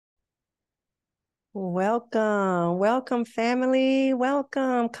Welcome, family.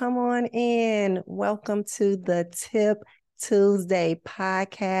 Welcome. Come on in. Welcome to the Tip Tuesday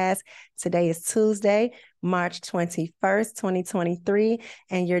podcast. Today is Tuesday, March 21st, 2023,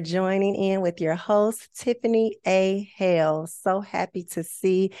 and you're joining in with your host, Tiffany A. Hale. So happy to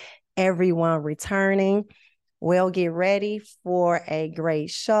see everyone returning. We'll get ready for a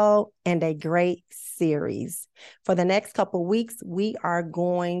great show and a great series. For the next couple of weeks, we are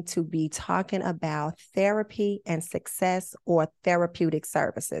going to be talking about therapy and success or therapeutic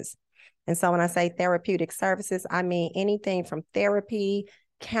services. And so when I say therapeutic services, I mean anything from therapy,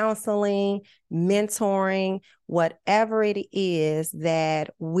 counseling, mentoring, whatever it is that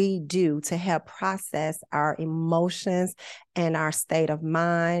we do to help process our emotions and our state of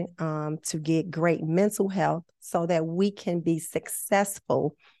mind to get great mental health so that we can be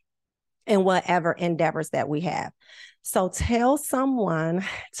successful in whatever endeavors that we have. So tell someone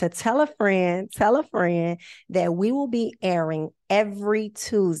to tell a friend that we will be airing every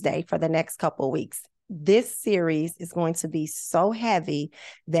Tuesday for the next couple of weeks. This series is going to be so heavy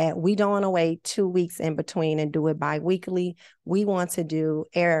that we don't want to wait 2 weeks in between and do it bi-weekly. We want to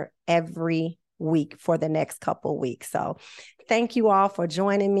air every week for the next couple of weeks. So thank you all for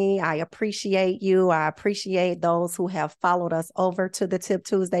joining me. I appreciate you. I appreciate those who have followed us over to the Tip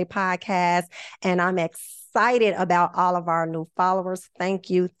Tuesday podcast. And I'm excited about all of our new followers.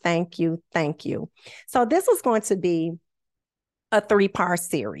 Thank you, thank you, thank you. So this is going to be a 3-part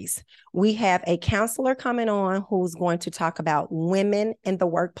series. We have a counselor coming on who's going to talk about women in the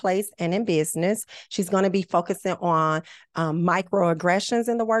workplace and in business. She's going to be focusing on microaggressions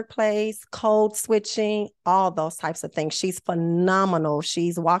in the workplace, code switching, all those types of things. She's phenomenal.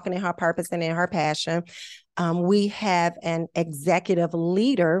 She's walking in her purpose and in her passion. We have an executive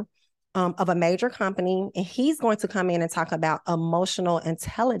leader of a major company, and he's going to come in and talk about emotional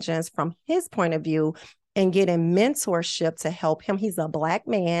intelligence from his point of view and getting mentorship to help him. He's a Black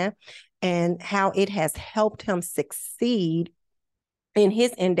man, and how it has helped him succeed in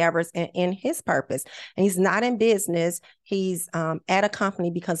his endeavors and in his purpose. And he's not in business. He's at a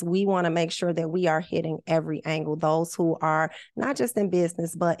company because we want to make sure that we are hitting every angle, those who are not just in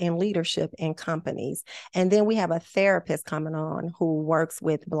business, but in leadership in companies. And then we have a therapist coming on who works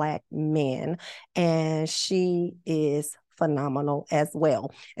with Black men, and she is phenomenal as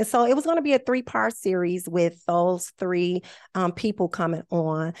well. And so it was going to be a 3-part series with those 3 people coming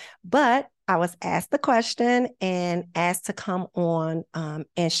on. But I was asked the question and asked to come on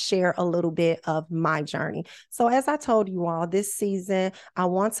and share a little bit of my journey. So as I told you all, this season, I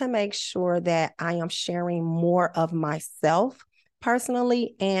want to make sure that I am sharing more of myself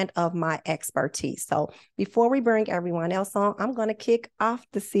personally and of my expertise. So before we bring everyone else on, I'm going to kick off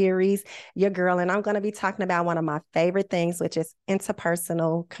the series, your girl, and I'm going to be talking about one of my favorite things, which is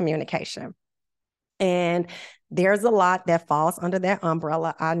interpersonal communication. And there's a lot that falls under that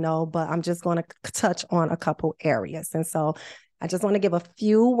umbrella, I know, but I'm just going to touch on a couple areas. And so I just want to give a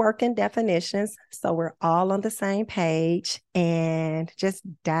few working definitions so we're all on the same page and just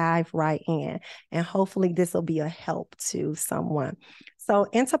dive right in. And hopefully this will be a help to someone. So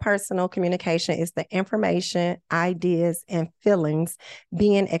interpersonal communication is the information, ideas, and feelings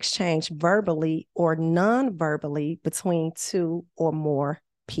being exchanged verbally or non-verbally between 2 or more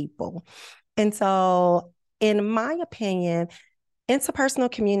people. And so, in my opinion, interpersonal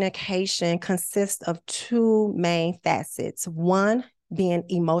communication consists of 2 main facets. One being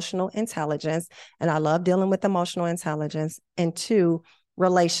emotional intelligence, and I love dealing with emotional intelligence, and 2,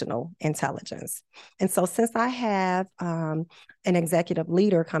 relational intelligence. And so since I have an executive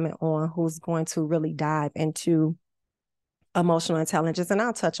leader coming on who's going to really dive into emotional intelligence, and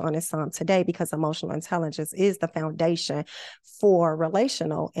I'll touch on it some today because emotional intelligence is the foundation for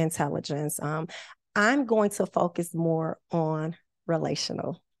relational intelligence. I'm going to focus more on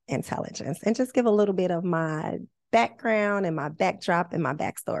relational intelligence and just give a little bit of my background and my backdrop and my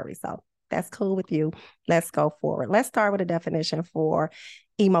backstory. So that's cool with you. Let's go forward. Let's start with a definition for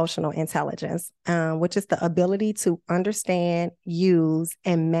emotional intelligence, which is the ability to understand, use,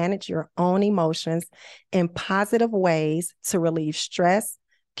 and manage your own emotions in positive ways to relieve stress,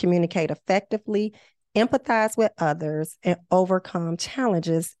 communicate effectively, empathize with others, and overcome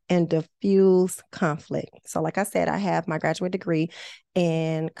challenges and diffuse conflict. So like I said, I have my graduate degree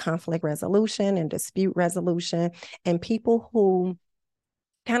in conflict resolution and dispute resolution, and people who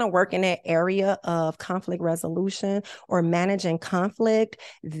kind of work in that area of conflict resolution or managing conflict,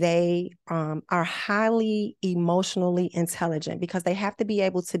 they are highly emotionally intelligent because they have to be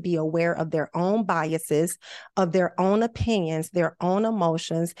able to be aware of their own biases, of their own opinions, their own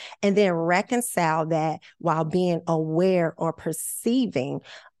emotions, and then reconcile that while being aware or perceiving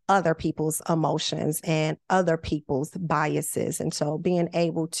other people's emotions and other people's biases. And so being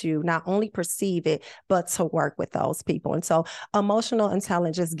able to not only perceive it, but to work with those people. And so emotional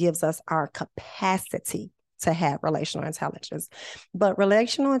intelligence gives us our capacity to have relational intelligence. But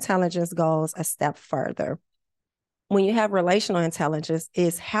relational intelligence goes a step further. When you have relational intelligence,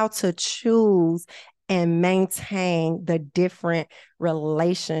 is how to choose and maintain the different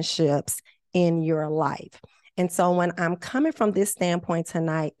relationships in your life. And so when I'm coming from this standpoint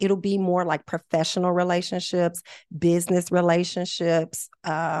tonight, it'll be more like professional relationships, business relationships,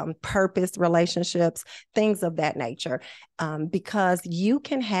 purpose relationships, things of that nature. Because you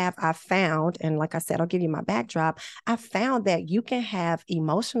can have, I found, and like I said, I'll give you my backdrop. I found that you can have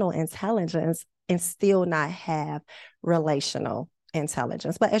emotional intelligence and still not have relational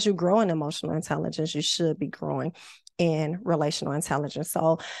intelligence. But as you grow in emotional intelligence, you should be growing in relational intelligence.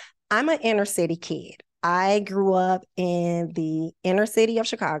 So I'm an inner city kid. I grew up in the inner city of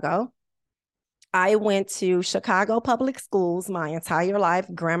Chicago. I went to Chicago public schools my entire life,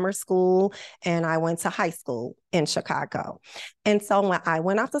 grammar school, and I went to high school in Chicago. And so when I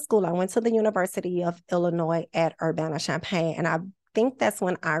went off to school, I went to the University of Illinois at Urbana-Champaign, and I think that's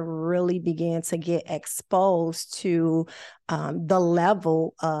when I really began to get exposed to the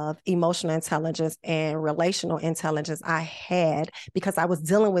level of emotional intelligence and relational intelligence I had, because I was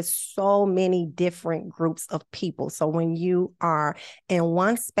dealing with so many different groups of people. So when you are in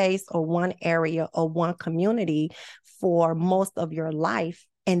one space or one area or one community for most of your life,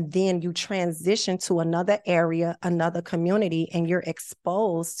 and then you transition to another area, another community, and you're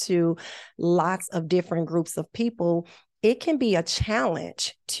exposed to lots of different groups of people, it can be a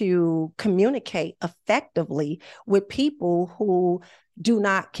challenge to communicate effectively with people who do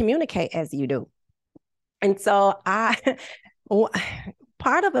not communicate as you do. And so part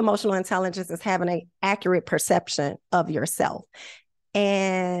of emotional intelligence is having an accurate perception of yourself.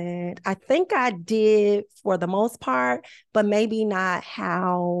 And I think I did for the most part, but maybe not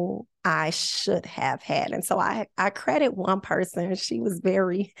how I should have had. And so I credit one person. She was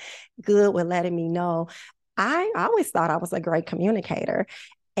very good with letting me know. I always thought I was a great communicator.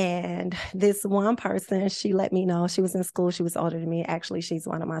 And this one person, she let me know, she was in school, she was older than me. Actually, she's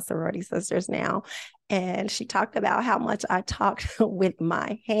one of my sorority sisters now. And she talked about how much I talked with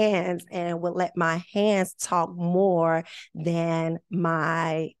my hands and would let my hands talk more than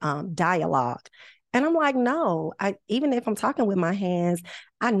my dialogue. And I'm like, no, even if I'm talking with my hands,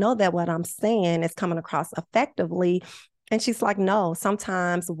 I know that what I'm saying is coming across effectively. And she's like, no,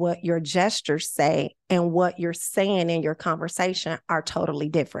 sometimes what your gestures say and what you're saying in your conversation are totally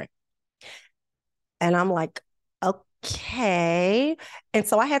different. And I'm like, okay. And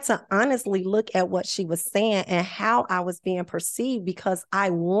so I had to honestly look at what she was saying and how I was being perceived, because I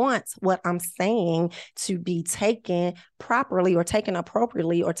want what I'm saying to be taken properly or taken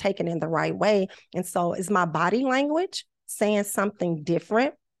appropriately or taken in the right way. And so is my body language saying something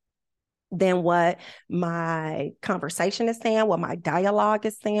different than what my conversation is saying, what my dialogue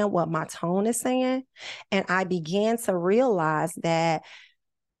is saying, what my tone is saying? And I began to realize that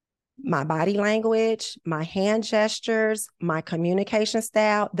my body language, my hand gestures, my communication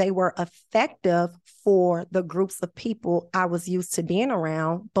style, they were effective for the groups of people I was used to being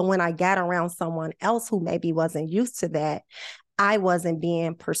around. But when I got around someone else who maybe wasn't used to that, I wasn't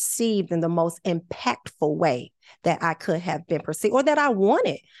being perceived in the most impactful way that I could have been perceived or that I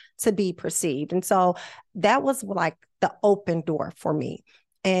wanted to be perceived. And so that was like the open door for me.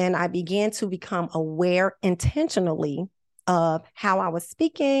 And I began to become aware intentionally of how I was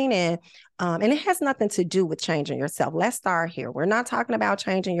speaking. And it has nothing to do with changing yourself. Let's start here. We're not talking about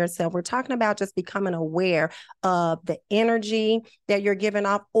changing yourself. We're talking about just becoming aware of the energy that you're giving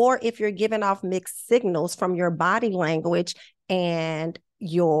off, or if you're giving off mixed signals from your body language and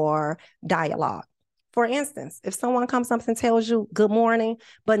your dialogue. For instance, if someone comes up and tells you good morning,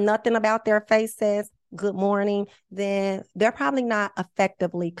 but nothing about their face says good morning, then they're probably not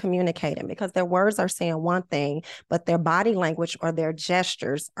effectively communicating, because their words are saying one thing, but their body language or their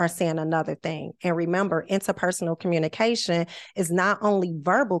gestures are saying another thing. And remember, interpersonal communication is not only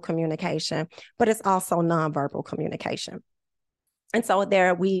verbal communication, but it's also nonverbal communication. And so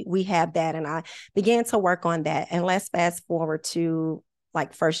there we have that. And I began to work on that. And let's fast forward to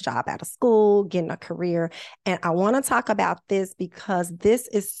like first job out of school, getting a career. And I want to talk about this because this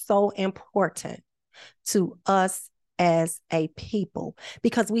is so important to us as a people,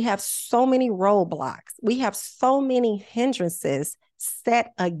 because we have so many roadblocks. We have so many hindrances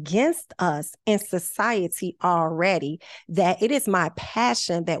set against us in society already, that it is my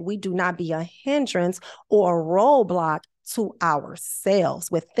passion that we do not be a hindrance or a roadblock to ourselves,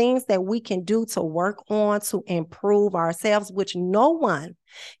 with things that we can do to work on to improve ourselves, which no one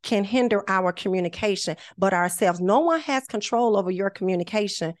can hinder our communication but ourselves. No one has control over your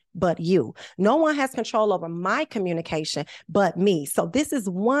communication but you. No one has control over my communication but me. So this is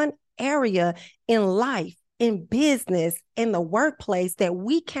one area in life, in business, in the workplace, that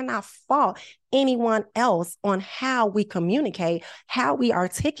we cannot fault anyone else on how we communicate, how we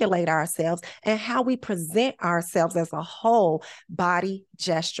articulate ourselves, and how we present ourselves as a whole, body,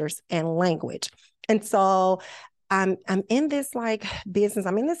 gestures, and language. And so I'm in this like business,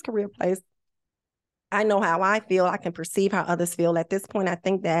 I'm in this career place. I know how I feel. I can perceive how others feel. At this point, I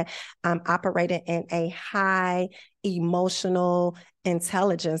think that I'm operating in a high emotional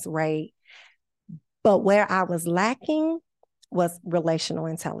intelligence rate. But where I was lacking was relational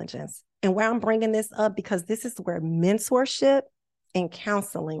intelligence. And where I'm bringing this up, because this is where mentorship and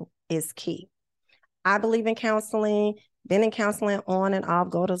counseling is key. I believe in counseling, been in counseling on and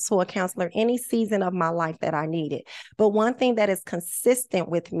off, go to a counselor any season of my life that I needed. But one thing that is consistent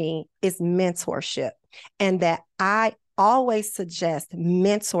with me is mentorship, and that I always suggest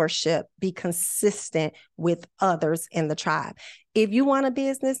mentorship be consistent with others in the tribe. If you want a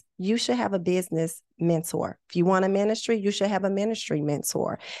business, you should have a business mentor. If you want a ministry, you should have a ministry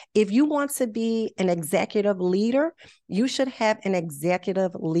mentor. If you want to be an executive leader, you should have an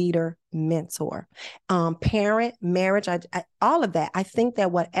executive leader mentor. Parent, marriage, all of that. I think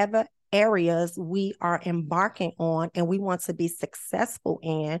that whatever areas we are embarking on and we want to be successful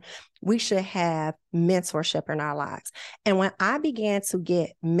in, we should have mentorship in our lives. And when I began to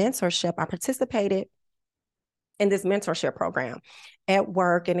get mentorship, I participated in this mentorship program at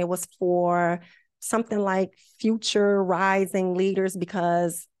work, and it was for something like future rising leaders,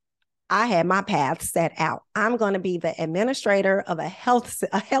 because I had my path set out. I'm going to be the administrator of a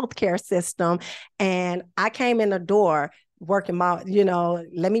healthcare system. And I came in the door working my,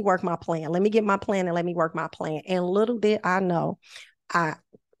 let me work my plan. Let me get my plan and let me work my plan. And little did I know,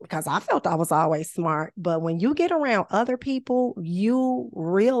 because I felt I was always smart. But when you get around other people, you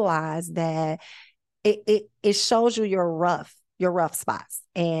realize that it shows you your rough spots.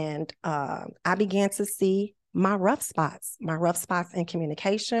 And I began to see my rough spots in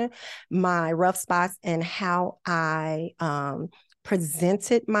communication, my rough spots in how I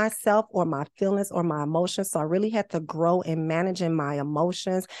presented myself or my feelings or my emotions. So I really had to grow in managing my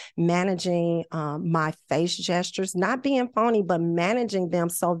emotions, managing my face gestures, not being phony, but managing them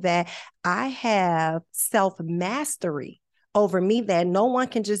so that I have self-mastery over me, that no one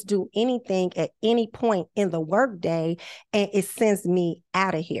can just do anything at any point in the workday and it sends me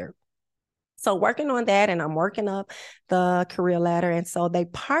out of here. So working on that, and I'm working up the career ladder. And so they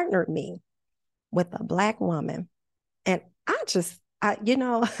partnered me with a Black woman. And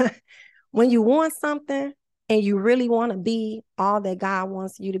when you want something and you really want to be all that God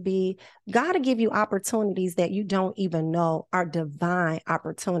wants you to be, God will give you opportunities that you don't even know are divine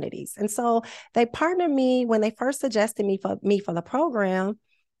opportunities. And so they partnered me. When they first suggested me for the program,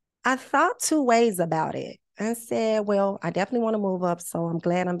 I thought two ways about it and said, well, I definitely want to move up. So I'm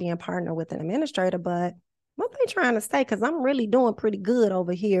glad I'm being partnered with an administrator, but what they trying to say? Because I'm really doing pretty good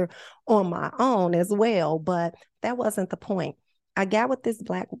over here on my own as well. But that wasn't the point. I got with this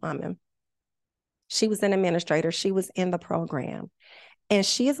Black woman. She was an administrator. She was in the program. And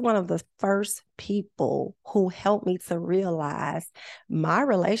she is one of the first people who helped me to realize my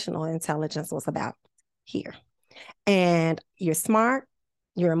relational intelligence was about here. And you're smart,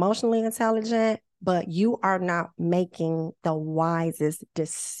 you're emotionally intelligent, but you are not making the wisest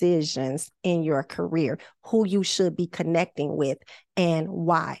decisions in your career, who you should be connecting with and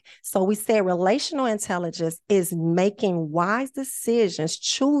why. So we say relational intelligence is making wise decisions,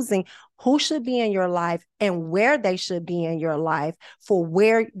 choosing who should be in your life and where they should be in your life for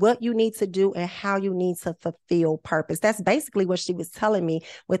what you need to do and how you need to fulfill purpose. That's basically what she was telling me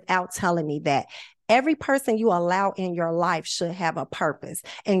without telling me that. Every person you allow in your life should have a purpose,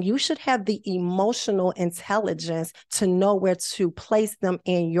 and you should have the emotional intelligence to know where to place them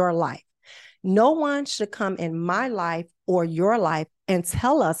in your life. No one should come in my life or your life and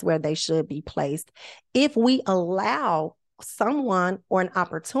tell us where they should be placed. If we allow someone or an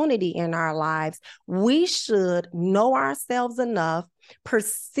opportunity in our lives, we should know ourselves enough,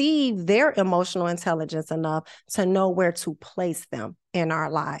 perceive their emotional intelligence enough to know where to place them in our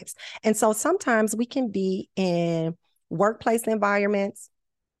lives. And so sometimes we can be in workplace environments,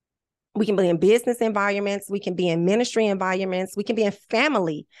 we can be in business environments, we can be in ministry environments, we can be in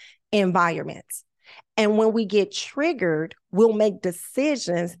family environments. And when we get triggered, we'll make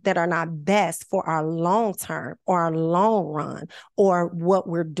decisions that are not best for our long term or our long run or what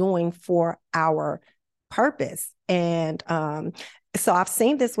we're doing for our purpose. And so I've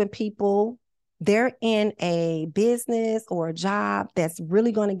seen this when people, they're in a business or a job that's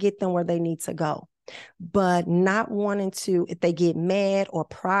really going to get them where they need to go, but not wanting to, if they get mad or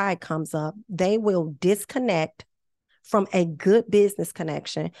pride comes up, they will disconnect from a good business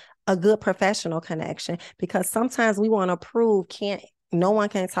connection, a good professional connection, because sometimes we want to prove no one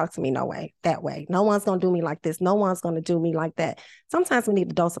can talk to me that way. No one's going to do me like this. No one's going to do me like that. Sometimes we need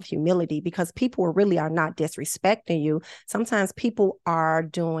a dose of humility because people really are not disrespecting you. Sometimes people are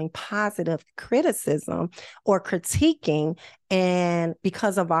doing positive criticism or critiquing. And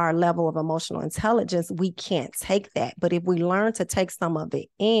because of our level of emotional intelligence, we can't take that. But if we learn to take some of it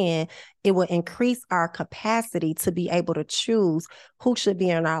in, it will increase our capacity to be able to choose who should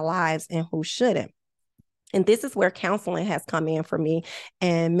be in our lives and who shouldn't. And this is where counseling has come in for me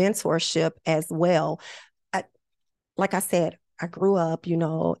and mentorship as well. Like I said, I grew up,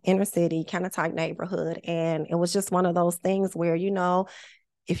 inner city, kind of tight neighborhood. And it was just one of those things where,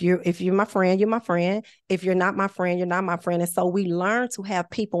 if you're my friend, you're my friend. If you're not my friend, you're not my friend. And so we learn to have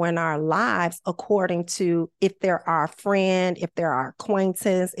people in our lives according to if they're our friend, if they're our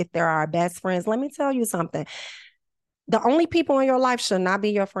acquaintance, if they're our best friends. Let me tell you something. The only people in your life should not be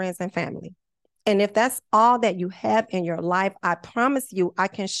your friends and family. And if that's all that you have in your life, I promise you, I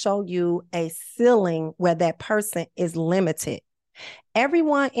can show you a ceiling where that person is limited.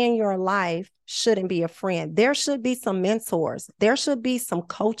 Everyone in your life shouldn't be a friend. There should be some mentors. There should be some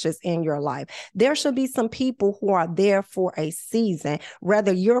coaches in your life. There should be some people who are there for a season,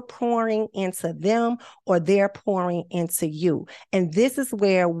 whether you're pouring into them or they're pouring into you. And this is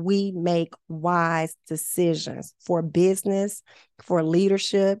where we make wise decisions for business, for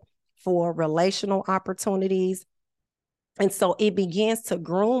leadership, for relational opportunities. And so it begins to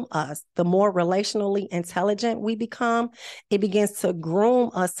groom us. The more relationally intelligent we become, it begins to groom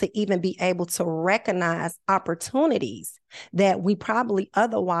us to even be able to recognize opportunities that we probably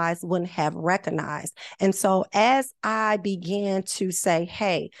otherwise wouldn't have recognized. And so as I began to say,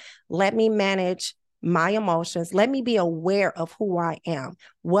 hey, let me manage my emotions, let me be aware of who I am,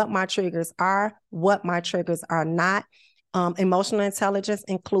 what my triggers are, what my triggers are not. Emotional intelligence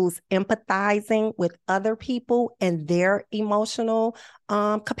includes empathizing with other people and their emotional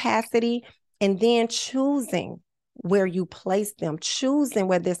capacity, and then choosing where you place them, choosing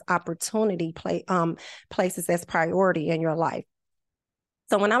where this opportunity places as priority in your life.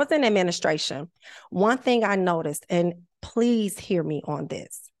 So when I was in administration, one thing I noticed, and please hear me on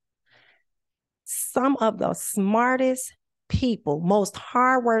this, some of the smartest people, most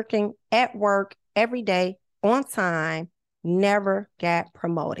hardworking at work every day, on time, never got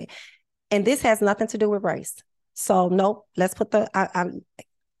promoted. And this has nothing to do with race. So nope, let's put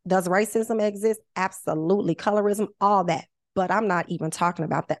does racism exist? Absolutely. Colorism, all that. But I'm not even talking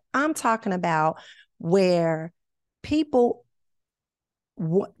about that. I'm talking about where people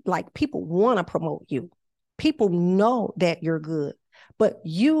want to promote you. People know that you're good, but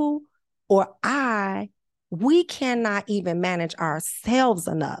you or we cannot even manage ourselves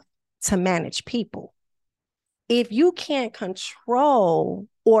enough to manage people. If you can't control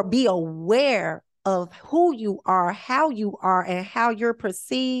or be aware of who you are, how you are, and how you're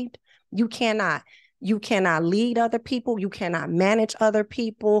perceived, you cannot. You cannot lead other people. You cannot manage other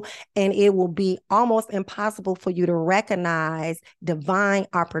people. And it will be almost impossible for you to recognize divine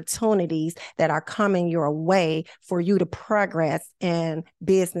opportunities that are coming your way for you to progress in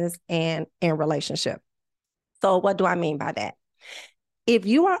business and in relationship. So what do I mean by that? If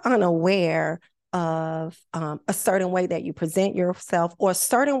you are unaware of a certain way that you present yourself or a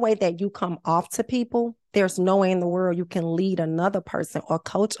certain way that you come off to people, there's no way in the world you can lead another person or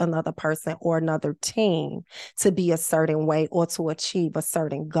coach another person or another team to be a certain way or to achieve a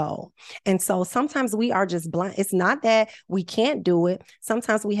certain goal. And so sometimes we are just blind. It's not that we can't do it.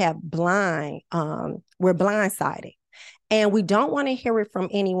 Sometimes we have we're blindsided. And we don't want to hear it from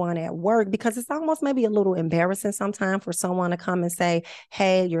anyone at work because it's almost maybe a little embarrassing sometimes for someone to come and say,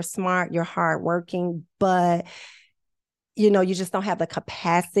 hey, you're smart, you're hardworking, but you just don't have the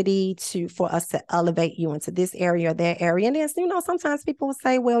capacity for us to elevate you into this area or that area. And then, sometimes people will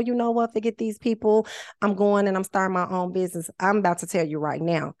say, well, you know what, forget these people. I'm going and I'm starting my own business. I'm about to tell you right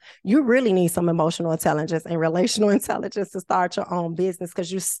now, you really need some emotional intelligence and relational intelligence to start your own business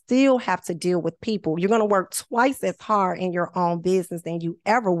because you still have to deal with people. You're going to work twice as hard in your own business than you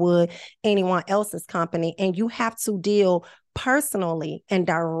ever would anyone else's company. And you have to deal personally and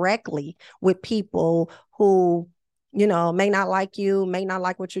directly with people who may not like you, may not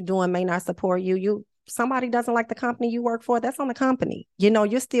like what you're doing, may not support you. somebody doesn't like the company you work for, that's on the company.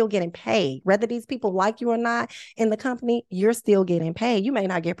 You're still getting paid. Whether these people like you or not in the company, you're still getting paid. You may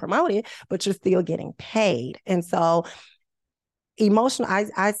not get promoted, but you're still getting paid. And so emotional,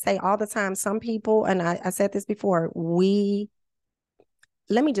 I say all the time, some people, and I said this before,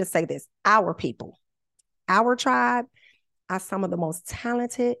 let me just say this, our people, our tribe are some of the most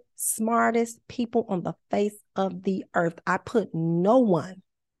talented, smartest people on the face of the earth. I put no one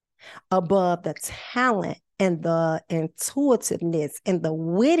above the talent and the intuitiveness and the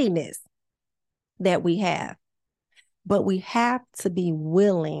wittiness that we have. But we have to be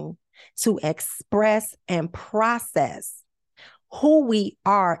willing to express and process who we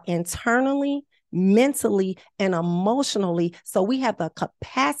are internally, mentally, and emotionally, so we have the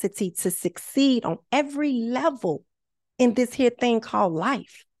capacity to succeed on every level in this here thing called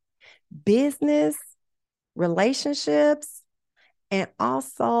life, business, relationships, and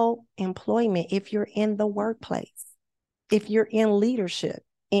also employment. If you're in the workplace, if you're in leadership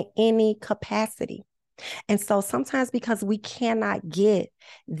in any capacity. And so sometimes, because we cannot get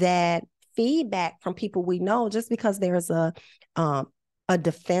that feedback from people we know, just because there's a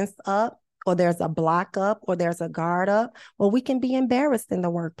defense up, or there's a block up, or there's a guard up, well, we can be embarrassed in the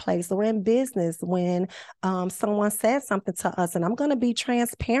workplace or in business when someone says something to us. And I'm going to be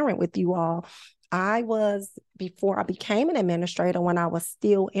transparent with you all. Before I became an administrator, when I was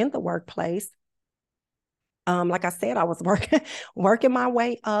still in the workplace, like I said, I was working my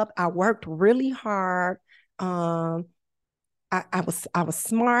way up. I worked really hard. I was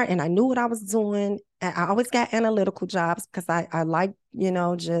smart, and I knew what I was doing. And I always got analytical jobs because I like,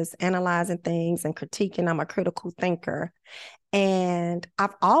 just analyzing things and critiquing. I'm a critical thinker. And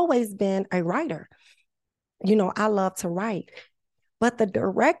I've always been a writer. I love to write. But the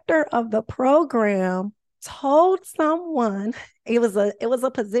director of the program told someone, it was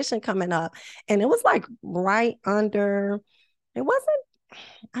a position coming up, and it was like right under, it wasn't,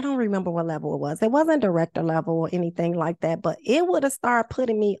 I don't remember what level it was. It wasn't director level or anything like that, but it would have started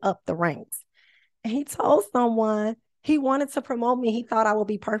putting me up the ranks. And he told someone he wanted to promote me. He thought I would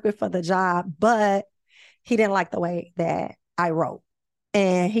be perfect for the job, but he didn't like the way that I wrote.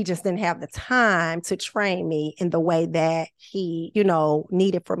 And he just didn't have the time to train me in the way that he,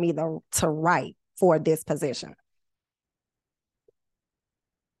 needed for me to write for this position.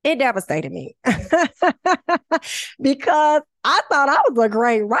 It devastated me because I thought I was a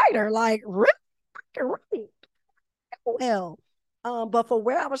great writer, like really right. Well, but for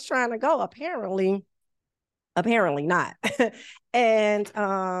where I was trying to go, apparently not.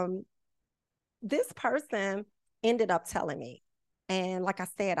 And this person ended up telling me, and like I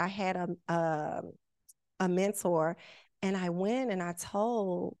said, I had a mentor, and I went and I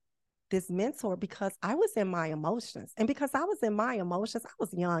told this mentor because I was in my emotions. And because I was in my emotions, I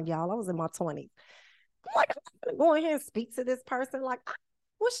was young, y'all. I was in my 20s. I'm like, I'm gonna go ahead and speak to this person. Like, I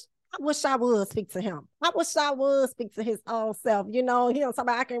wish I would speak to him. I wish I would speak to his own self. He don't talk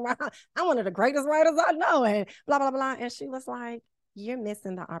about I can write. I'm one of the greatest writers I know, and blah, blah, blah. And she was like, you're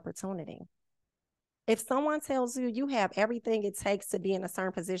missing the opportunity. If someone tells you you have everything it takes to be in a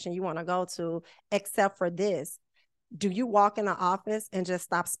certain position you want to go to, except for this, do you walk in the office and just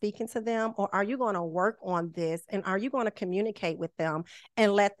stop speaking to them? Or are you going to work on this? And are you going to communicate with them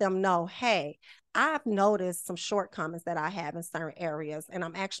and let them know, hey, I've noticed some shortcomings that I have in certain areas, and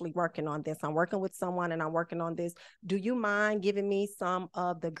I'm actually working on this. I'm working with someone and I'm working on this. Do you mind giving me some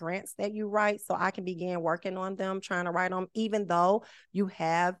of the grants that you write so I can begin working on them, trying to write them, even though you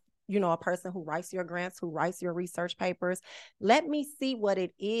have a person who writes your grants, who writes your research papers? Let me see what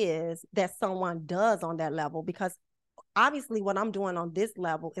it is that someone does on that level, because obviously what I'm doing on this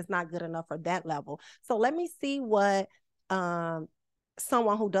level is not good enough for that level. So let me see what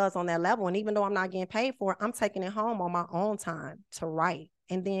someone who does on that level. And even though I'm not getting paid for it, I'm taking it home on my own time to write.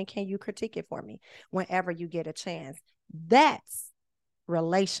 And then can you critique it for me whenever you get a chance? That's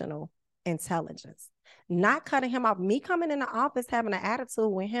relational intelligence. Not cutting him off. Me coming in the office having an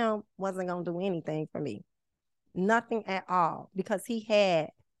attitude with him wasn't going to do anything for me. Nothing at all, because he had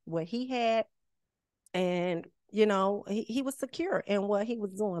what he had, and he was secure in what he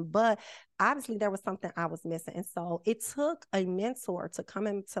was doing. But obviously there was something I was missing. And so it took a mentor to come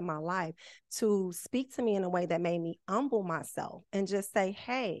into my life to speak to me in a way that made me humble myself and just say,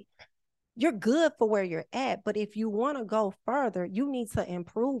 hey, you're good for where you're at, but if you want to go further, you need to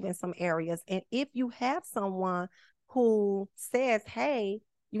improve in some areas. And if you have someone who says, hey,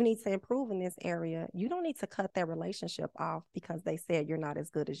 you need to improve in this area, you don't need to cut that relationship off because they said you're not as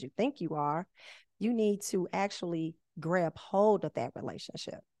good as you think you are. You need to actually grab hold of that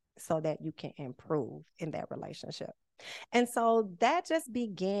relationship. so that you can improve in that relationship. And so that just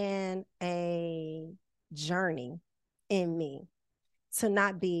began a journey in me to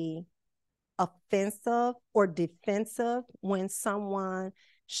not be offensive or defensive when someone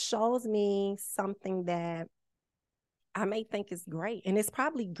shows me something that I may think is great. And it's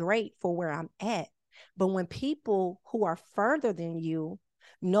probably great for where I'm at. But when people who are further than you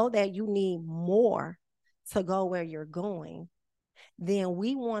know that you need more to go where you're going, then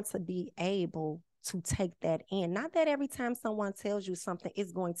we want to be able to take that in. Not that every time someone tells you something,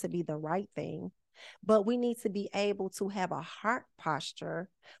 it's going to be the right thing, but we need to be able to have a heart posture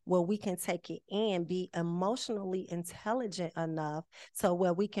where we can take it in, be emotionally intelligent enough so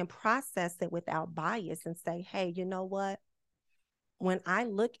where we can process it without bias and say, hey, you know what? When I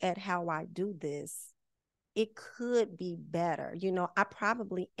look at how I do this, it could be better. You know, I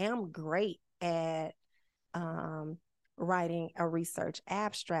probably am great at writing a research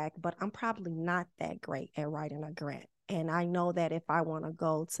abstract, but I'm probably not that great at writing a grant. And I know that if I want to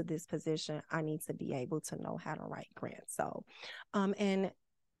go to this position, I need to be able to know how to write grants. So, and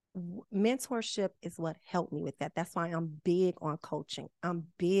mentorship is what helped me with that. That's why I'm big on coaching. I'm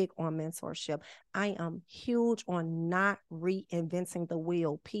big on mentorship. I am huge on not reinventing the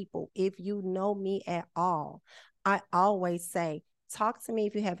wheel. People, if you know me at all, I always say, talk to me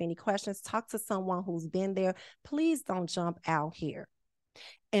if you have any questions. Talk to someone who's been there. Please don't jump out here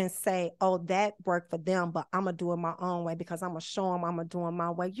and say, oh, that worked for them, but I'm going to do it my own way because I'm going to show them I'm going to do it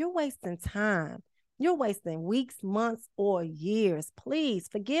my way. You're wasting time. You're wasting weeks, months, or years. Please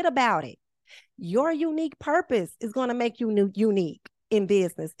forget about it. Your unique purpose is going to make you unique in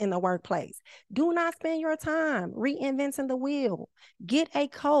business, in the workplace. Do not spend your time reinventing the wheel. Get a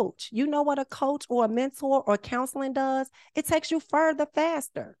coach. You know what a coach or a mentor or counseling does? It takes you further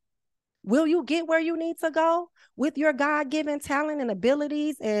faster. Will you get where you need to go with your God-given talent and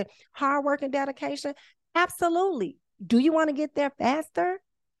abilities and hard work and dedication? Absolutely. Do you want to get there faster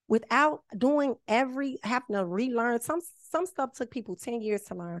without having to relearn? Some stuff took people 10 years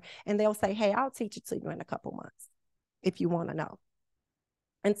to learn, and they'll say, hey, I'll teach it to you in a couple months if you want to know.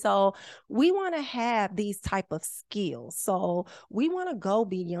 And so we want to have these type of skills. So we want to go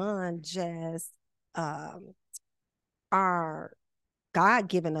beyond just our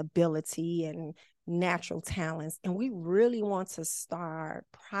God-given ability and natural talents. And we really want to start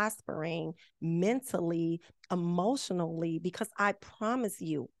prospering mentally, emotionally, because I promise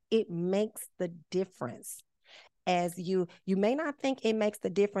you, it makes the difference. As you may not think it makes the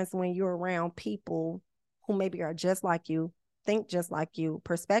difference when you're around people who maybe are just like you, think just like you,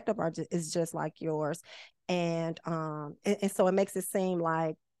 perspective is just like yours. And so it makes it seem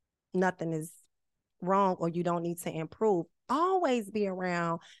like nothing is wrong or you don't need to improve. Always be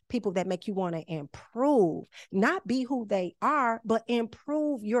around people that make you want to improve, not be who they are, but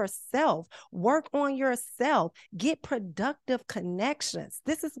improve yourself, work on yourself, get productive connections.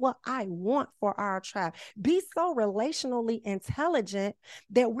 This is what I want for our tribe. Be so relationally intelligent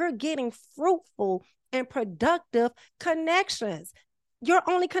that we're getting fruitful and productive connections. Your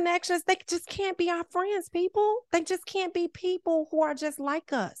only connections, they just can't be our friends, people. They just can't be people who are just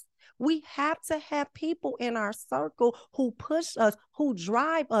like us. We have to have people in our circle who push us, who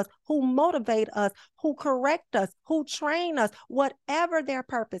drive us, who motivate us, who correct us, who train us, whatever their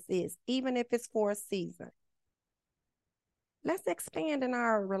purpose is, even if it's for a season. Let's expand in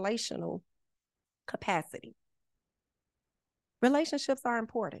our relational capacity. Relationships are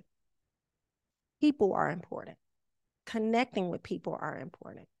important. People are important. Connecting with people are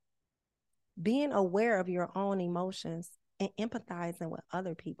important. Being aware of your own emotions and empathizing with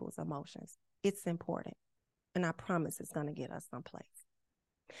other people's emotions, it's important. And I promise it's going to get us someplace.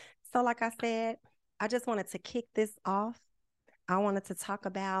 So like I said, I just wanted to kick this off. I wanted to talk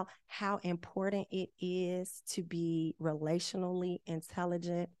about how important it is to be relationally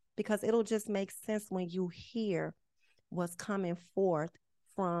intelligent, because it'll just make sense when you hear what's coming forth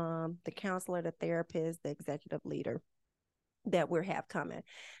from the counselor, the therapist, the executive leader that we have coming.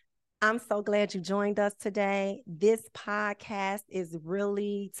 I'm so glad you joined us today. This podcast is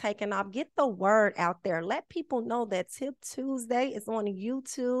really taking off. Get the word out there. Let people know that Tip Tuesday is on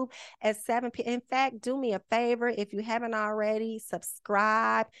YouTube at 7 p.m. In fact, do me a favor. If you haven't already,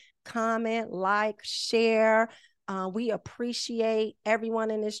 subscribe, comment, like, share. We appreciate everyone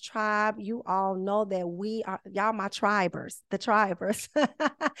in this tribe. You all know that y'all my tribers, the tribers,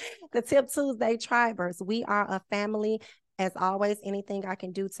 the Tip Tuesday tribers. We are a family. As always, anything I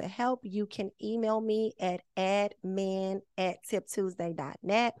can do to help, you can email me at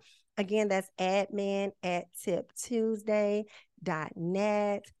admin@tiptuesday.net. Again, that's admin@tiptuesday.net.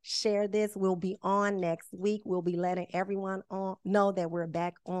 Share this. We'll be on next week. We'll be letting everyone know that we're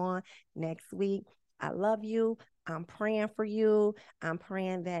back on next week. I love you. I'm praying for you. I'm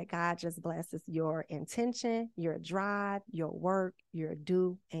praying that God just blesses your intention, your drive, your work, your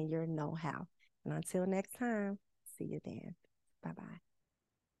do, and your know-how. And until next time, see you then. Bye-bye.